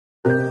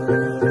Hai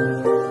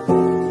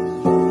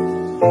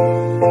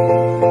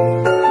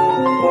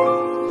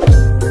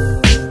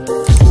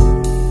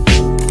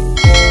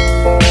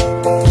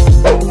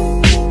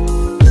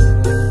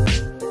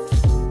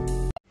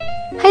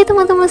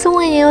teman-teman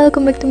semuanya,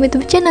 welcome back to my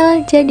YouTube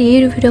channel.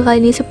 Jadi di video kali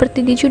ini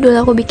seperti di judul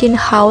aku bikin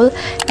haul.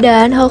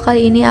 Dan haul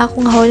kali ini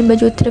aku ngehaulin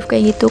baju thrift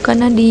kayak gitu,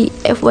 karena di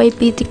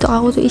FYP TikTok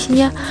aku tuh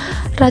isinya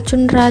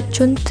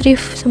racun-racun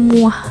thrift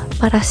semua.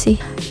 Parah sih.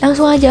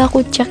 Langsung aja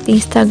aku cek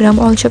di Instagram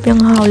all shop yang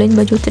ngehaulin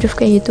baju thrift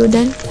kayak gitu.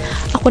 Dan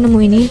aku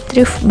nemu ini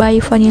thrift by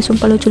Fania.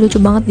 Sumpah lucu-lucu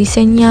banget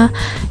desainnya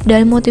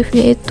dan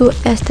motifnya itu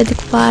estetik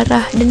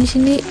parah. Dan di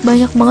sini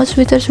banyak banget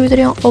sweater-sweater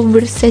yang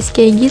oversize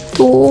kayak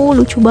gitu,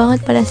 lucu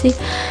banget pada sih.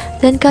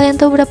 Dan kalian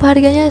tahu berapa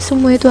harganya?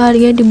 Semua itu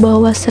harganya di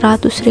bawah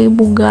 100.000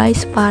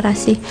 guys, parah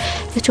sih.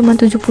 Ya cuma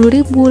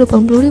 70.000,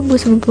 80.000,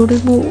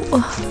 90.000.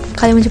 Wah,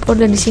 kalian wajib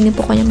order di sini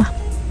pokoknya mah.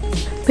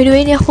 By the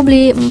way, ini aku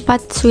beli 4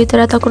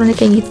 sweater atau kurang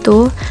kayak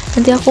gitu.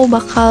 Nanti aku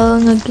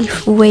bakal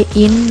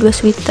nge-giveaway-in 2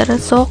 sweater.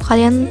 So,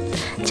 kalian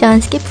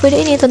jangan skip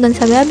video ini, tonton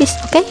sampai habis.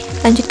 Oke,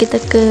 lanjut kita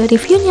ke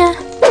reviewnya.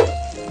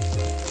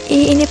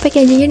 Ini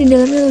packagingnya di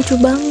dalamnya lucu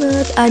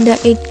banget. Ada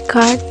 8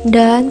 card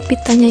dan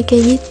pitanya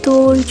kayak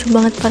gitu, lucu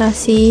banget parah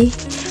sih.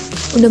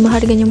 Udah mah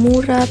harganya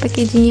murah,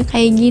 packagingnya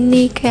kayak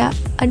gini, kayak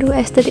aduh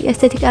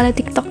estetik ala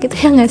TikTok gitu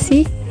ya nggak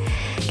sih?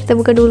 Kita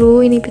buka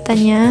dulu ini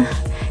pitanya.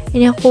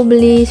 Ini aku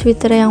beli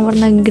sweater yang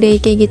warna grey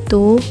kayak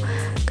gitu.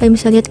 Kalian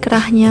bisa lihat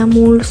kerahnya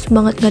mulus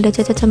banget, nggak ada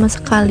cacat sama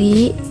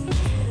sekali.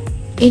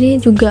 Ini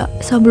juga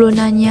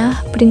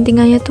sablonannya,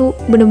 printingannya tuh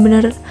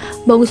bener-bener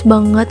bagus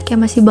banget,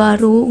 kayak masih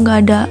baru, nggak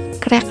ada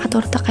crack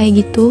atau retak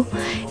kayak gitu.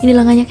 Ini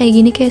lengannya kayak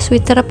gini, kayak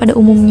sweater pada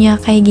umumnya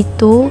kayak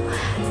gitu.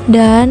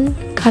 Dan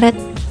karet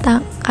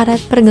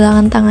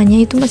pergelangan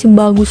tangannya itu masih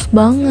bagus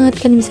banget,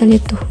 kan bisa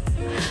lihat tuh.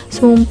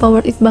 Sumpah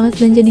worth it banget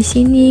belanja di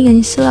sini, nggak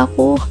nyesel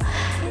aku.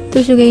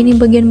 Terus juga ini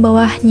bagian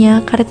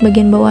bawahnya, karet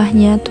bagian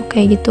bawahnya tuh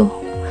kayak gitu.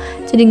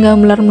 Jadi nggak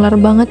melar-melar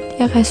banget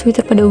ya, kayak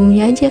sweater pada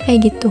umumnya aja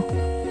kayak gitu.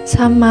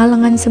 Sama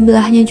lengan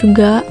sebelahnya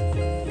juga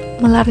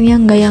melarnya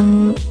nggak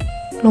yang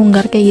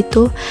longgar kayak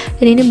gitu.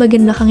 Dan ini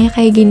bagian belakangnya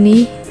kayak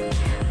gini,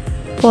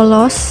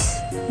 polos,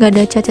 nggak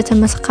ada cacat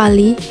sama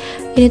sekali.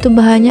 Ini tuh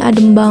bahannya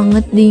adem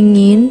banget,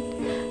 dingin,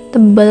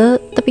 tebel,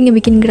 tapi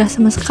nggak bikin gerah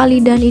sama sekali.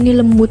 Dan ini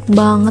lembut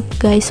banget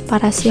guys,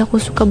 parah sih, aku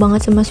suka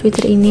banget sama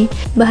sweater ini.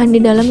 Bahan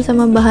di dalam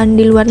sama bahan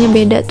di luarnya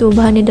beda tuh.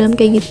 Bahan di dalam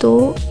kayak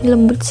gitu, ini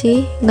lembut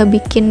sih, nggak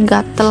bikin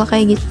gatel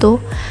kayak gitu.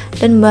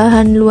 Dan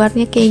bahan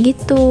luarnya kayak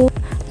gitu.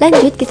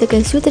 Lanjut kita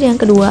ke sweater yang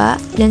kedua.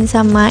 Dan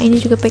sama ini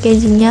juga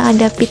packagingnya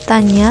ada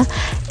pitanya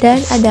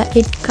dan ada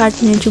 8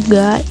 cardnya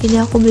juga.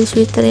 Ini aku beli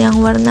sweater yang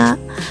warna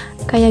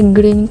kayak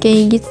green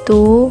kayak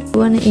gitu,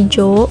 warna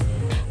hijau.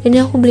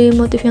 Ini aku beli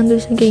motif yang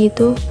tulisan kayak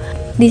gitu.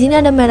 Di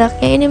sini ada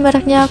mereknya, ini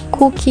mereknya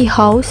Cookie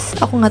House.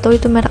 Aku nggak tahu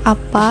itu merek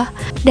apa.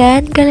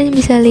 Dan kalian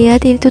bisa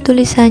lihat itu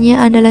tulisannya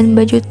andalan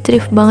baju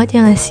thrift banget ya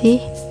nggak sih?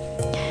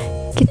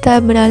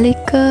 Kita beralih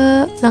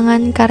ke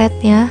lengan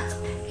karetnya.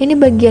 Ini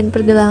bagian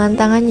pergelangan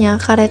tangannya,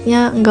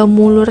 karetnya nggak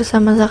mulur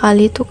sama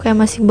sekali, tuh kayak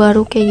masih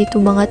baru kayak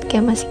gitu banget,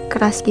 kayak masih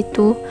keras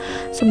gitu.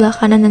 Sebelah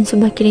kanan dan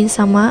sebelah kiri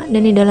sama.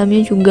 Dan di dalamnya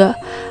juga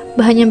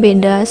bahannya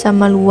beda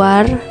sama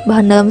luar,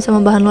 bahan dalam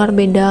sama bahan luar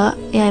beda.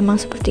 Ya emang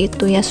seperti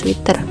itu ya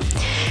sweater.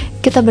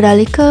 Kita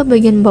beralih ke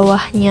bagian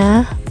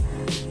bawahnya.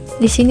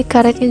 Di sini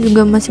karetnya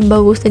juga masih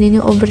bagus dan ini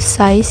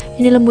oversize.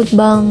 Ini lembut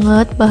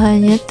banget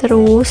bahannya,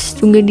 terus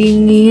juga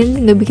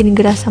dingin, nggak bikin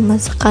gerah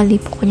sama sekali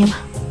pokoknya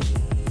mah.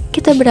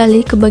 Kita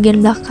beralih ke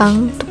bagian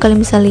belakang, tuh kalian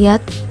bisa lihat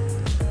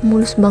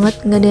mulus banget,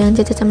 nggak ada yang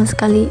cacat sama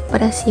sekali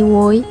pada si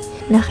woi.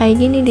 Nah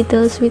kayak gini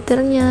detail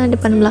sweaternya,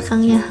 depan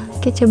belakangnya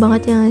kece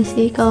banget ya nggak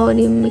sih kalau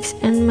di mix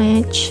and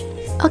match.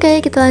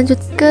 Oke, kita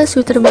lanjut ke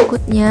sweater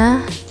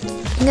berikutnya.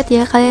 Ingat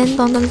ya, kalian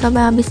tonton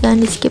sampai habis,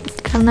 jangan di skip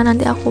karena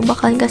nanti aku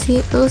bakalan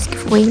kasih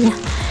giveaway-nya.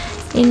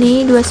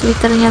 Ini 2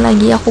 sweaternya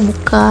lagi aku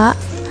buka.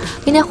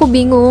 Ini aku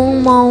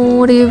bingung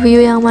mau review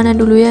yang mana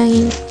dulu ya,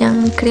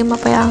 yang krim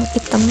apa yang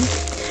hitam.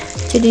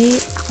 Jadi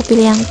aku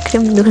pilih yang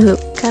krim dulu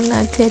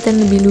karena kelihatan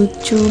lebih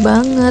lucu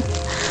banget.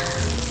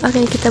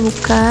 Oke, kita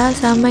buka.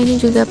 Sama ini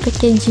juga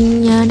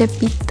packagingnya, ada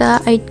pita,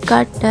 ID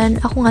card, dan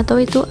aku nggak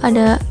tahu itu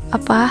ada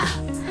apa,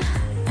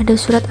 ada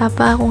surat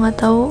apa, aku nggak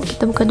tahu.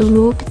 Kita buka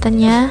dulu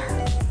pitanya.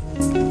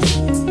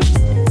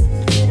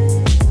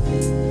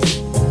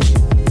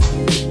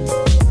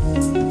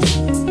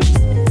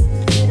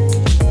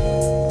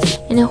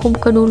 Ini aku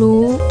buka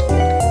dulu.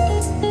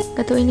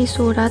 Gak tahu ini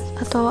surat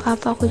atau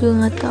apa, aku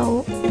juga nggak tahu.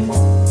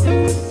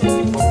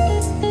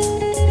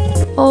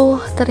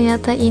 Oh,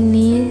 ternyata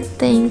ini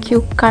thank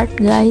you card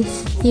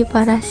guys. Ih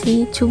parah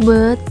sih,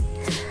 cubet,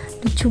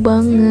 lucu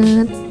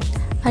banget.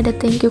 Ada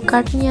thank you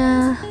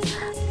cardnya.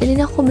 Dan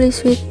ini aku beli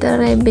sweater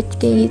rabbit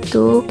kayak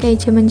gitu,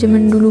 kayak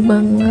zaman dulu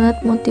banget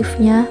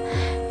motifnya.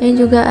 Ini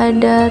juga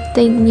ada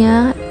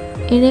tagnya.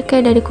 Ini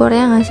kayak dari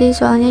Korea nggak sih?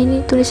 Soalnya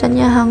ini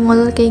tulisannya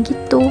Hangul kayak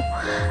gitu.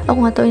 Aku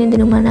nggak tahu ini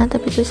dari mana,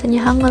 tapi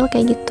tulisannya Hangul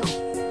kayak gitu.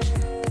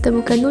 Kita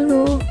buka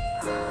dulu.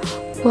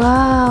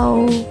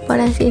 Wow,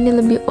 parah sih, ini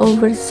lebih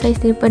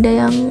oversize daripada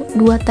yang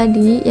dua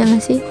tadi, yang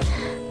nggak sih?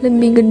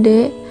 Lebih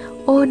gede.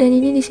 Oh, dan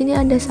ini di sini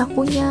ada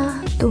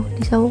sakunya. Tuh,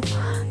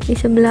 di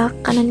sebelah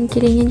kanan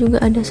kirinya juga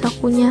ada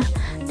sakunya.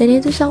 Dan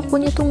itu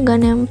sakunya tuh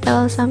nggak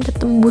nempel sampai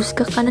tembus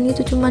ke kanan,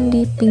 itu cuman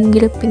di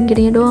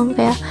pinggir-pinggirnya doang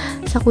kayak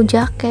saku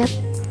jaket.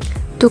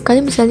 Tuh,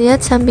 kalian bisa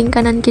lihat samping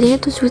kanan kirinya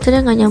tuh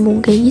sweaternya nggak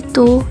nyambung kayak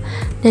gitu.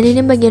 Dan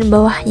ini bagian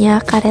bawahnya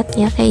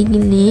karetnya kayak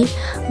gini,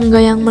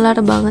 nggak yang melar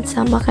banget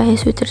sama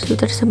kayak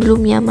sweater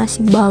sebelumnya,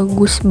 masih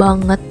bagus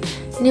banget.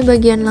 Ini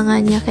bagian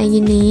lengannya kayak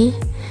gini.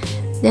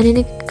 Dan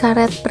ini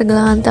karet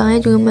pergelangan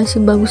tangannya juga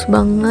masih bagus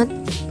banget.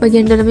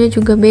 Bagian dalamnya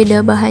juga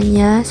beda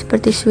bahannya,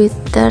 seperti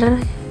sweater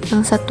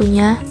yang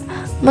satunya.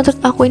 Menurut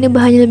aku ini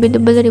bahannya lebih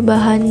tebal dari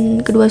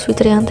bahan kedua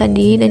sweater yang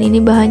tadi. Dan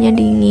ini bahannya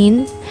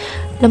dingin,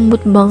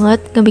 lembut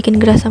banget, gak bikin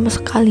gerah sama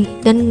sekali,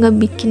 dan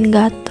gak bikin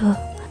gatel.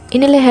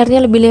 Ini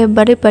lehernya lebih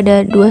lebar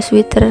daripada dua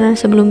sweater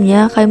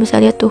sebelumnya. Kalian bisa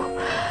lihat tuh,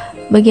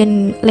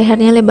 bagian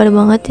lehernya lebar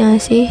banget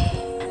ya sih.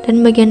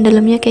 Dan bagian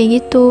dalamnya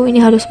kayak gitu. Ini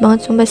halus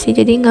banget sumpah sih,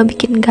 jadi gak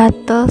bikin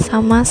gatel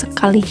sama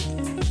sekali.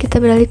 Kita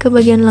beralih ke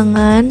bagian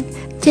lengan.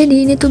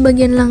 Jadi ini tuh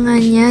bagian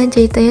lengannya,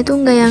 jahitannya tuh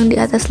nggak yang di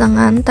atas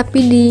lengan,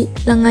 tapi di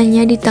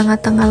lengannya, di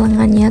tengah-tengah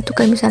lengannya tuh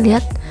kalian bisa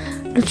lihat.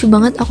 Lucu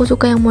banget, aku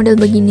suka yang model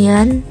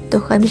beginian. Tuh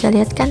kalian bisa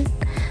lihat kan.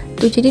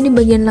 Tuh, jadi di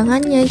bagian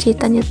lengannya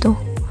jahitannya tuh.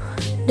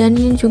 Dan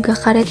ini juga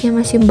karetnya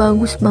masih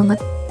bagus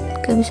banget.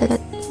 Kalian bisa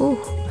lihat.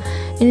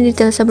 Ini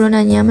detail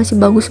sablonannya masih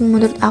bagus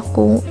menurut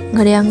aku,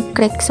 nggak ada yang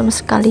crack sama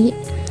sekali.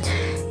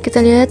 Kita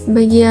lihat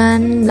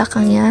bagian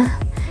belakangnya.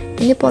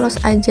 Ini polos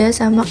aja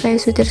sama kayak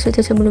sweater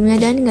sebelumnya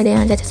dan nggak ada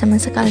yang cacat sama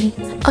sekali.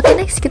 Oke,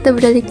 next kita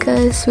beralih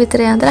ke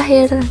sweater yang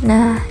terakhir.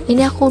 Nah,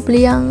 ini aku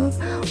beli yang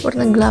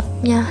warna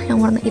gelapnya, yang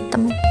warna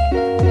hitam.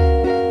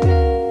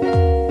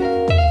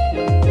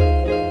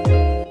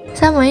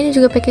 Sama, ini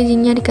juga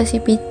packagingnya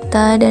dikasih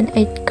pita dan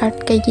ID card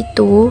kayak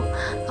gitu.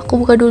 Aku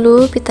buka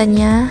dulu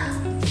pitanya.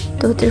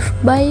 Tuh, Thrift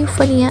by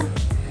Fania.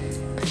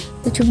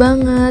 Lucu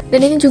banget. Dan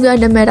ini juga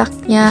ada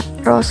mereknya,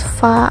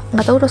 Rosva,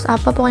 nggak tahu Ros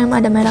apa, pokoknya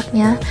ada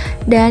mereknya.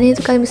 Dan itu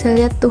kalian bisa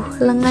lihat tuh,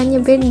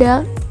 lengannya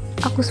beda.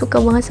 Aku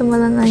suka banget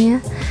sama lengannya.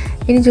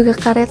 Ini juga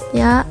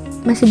karetnya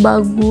masih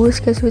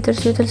bagus kayak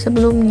sweater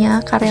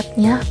sebelumnya.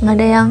 Karetnya nggak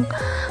ada yang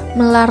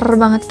melar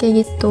banget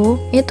kayak gitu.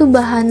 Ini tuh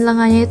bahan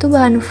lengannya itu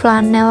bahan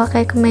flanel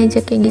kayak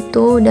kemeja kayak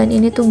gitu. Dan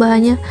ini tuh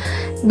bahannya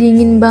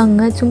dingin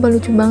banget, sumpah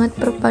lucu banget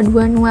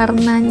perpaduan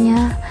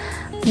warnanya,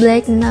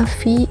 black,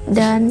 navy,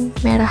 dan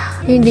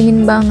merah. Ini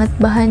dingin banget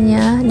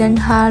bahannya dan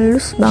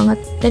halus banget.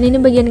 Dan ini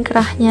bagian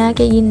kerahnya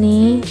kayak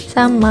gini,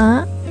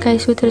 sama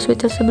kayak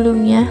sweater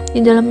sebelumnya.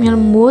 Di dalamnya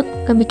lembut,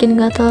 gak bikin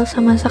gatel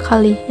sama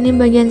sekali. Ini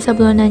bagian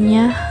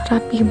sablonannya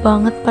rapih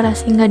banget, parah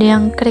sih, gak ada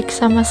yang crack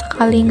sama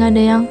sekali, gak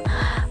ada yang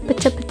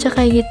pecah-pecah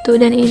kayak gitu.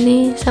 Dan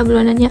ini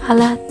sablonannya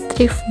ala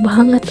thrift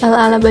banget,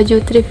 ala baju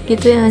thrift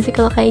gitu ya sih.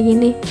 Kalau kayak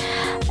gini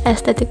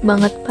estetik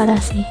banget,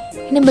 parah sih.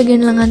 Ini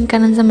bagian lengan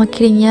kanan sama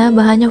kirinya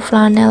bahannya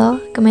flanel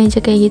kemeja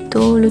kayak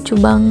gitu, lucu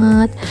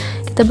banget.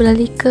 Kita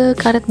beralih ke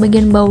karet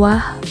bagian bawah.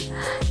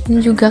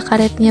 Ini juga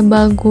karetnya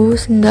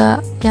bagus,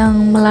 nggak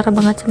yang melar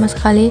banget sama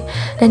sekali.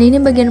 Dan ini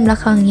bagian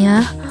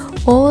belakangnya.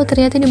 Oh,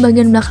 ternyata di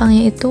bagian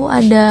belakangnya itu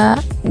ada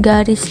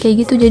garis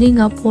kayak gitu, jadi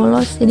nggak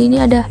polos. Jadi ini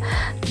ada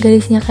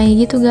garisnya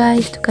kayak gitu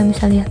guys, tuh kalian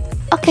bisa lihat.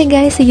 Oke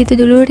guys, segitu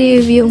dulu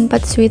review 4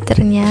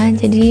 sweaternya.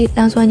 Jadi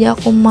langsung aja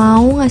aku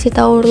mau ngasih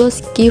tahu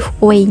rules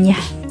giveaway-nya.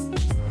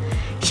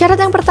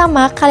 Syarat yang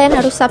pertama, kalian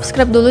harus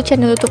subscribe dulu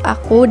channel YouTube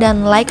aku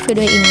dan like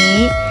video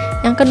ini.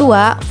 Yang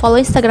kedua, follow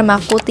Instagram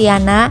aku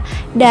Tiyana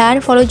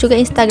dan follow juga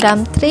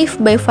Instagram Thrift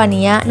by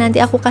Fania.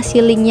 Nanti aku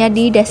kasih linknya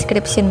di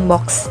description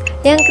box.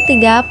 Yang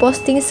ketiga,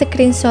 posting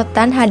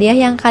screenshotan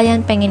hadiah yang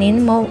kalian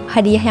pengenin, mau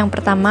hadiah yang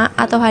pertama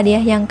atau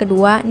hadiah yang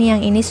kedua. Nih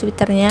yang ini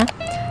sweaternya.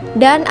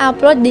 Dan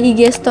upload di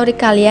IG story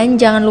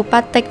kalian. Jangan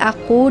lupa tag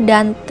aku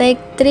dan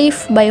tag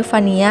Thrift by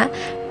Fania.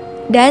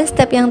 Dan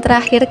step yang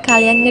terakhir,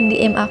 kalian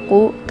nge-DM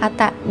aku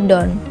kata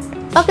don.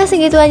 Oke,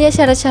 segitu aja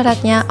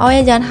syarat-syaratnya. Oh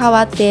ya, jangan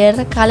khawatir,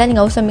 kalian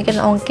gak usah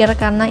mikirin ongkir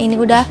karena ini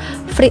udah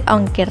free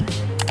ongkir.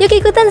 Yuk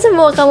ikutan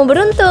semua, kamu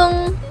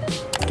beruntung.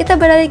 Kita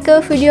beralih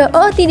ke video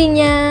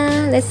OOTD-nya.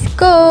 Let's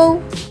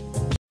go.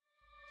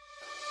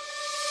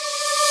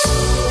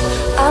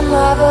 I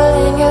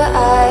marvel in your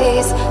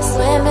eyes,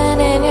 swimming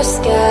in your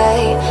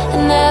sky.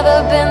 I've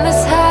never been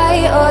this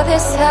high or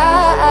this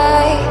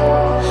high.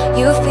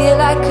 You feel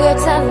like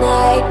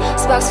kryptonite,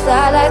 sparks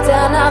fly like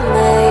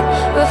dynamite,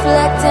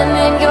 reflecting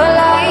in your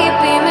light,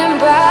 beaming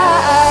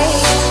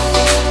bright.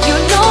 You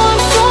know I'm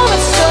so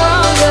much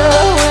stronger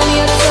when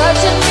you're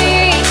touching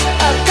me.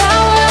 A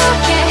power I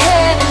can't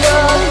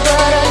handle,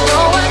 but I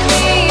know I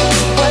need.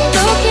 One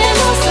look and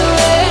I'll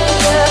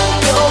surrender.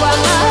 You're why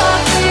my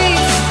heart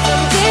beats.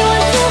 From day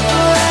one to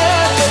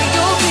forever,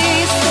 you'll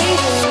be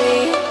saving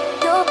me.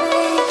 You'll be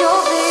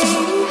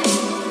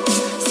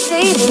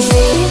saving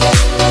me.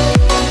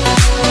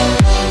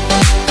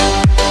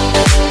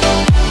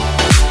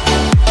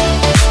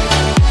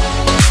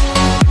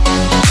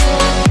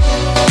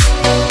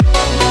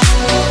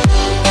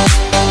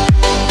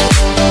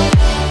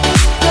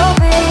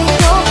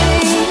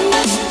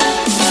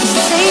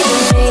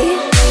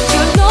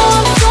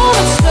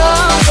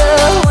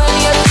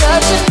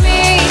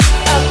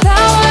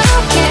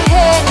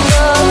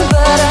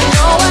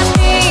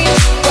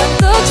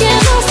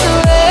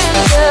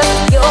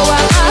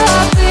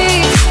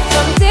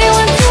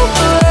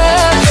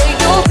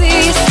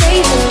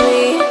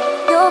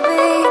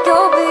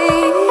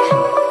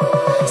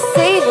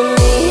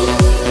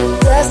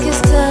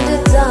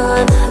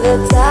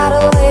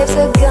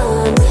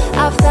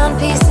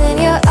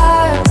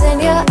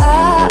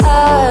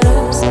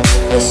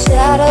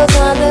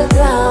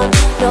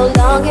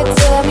 could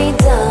do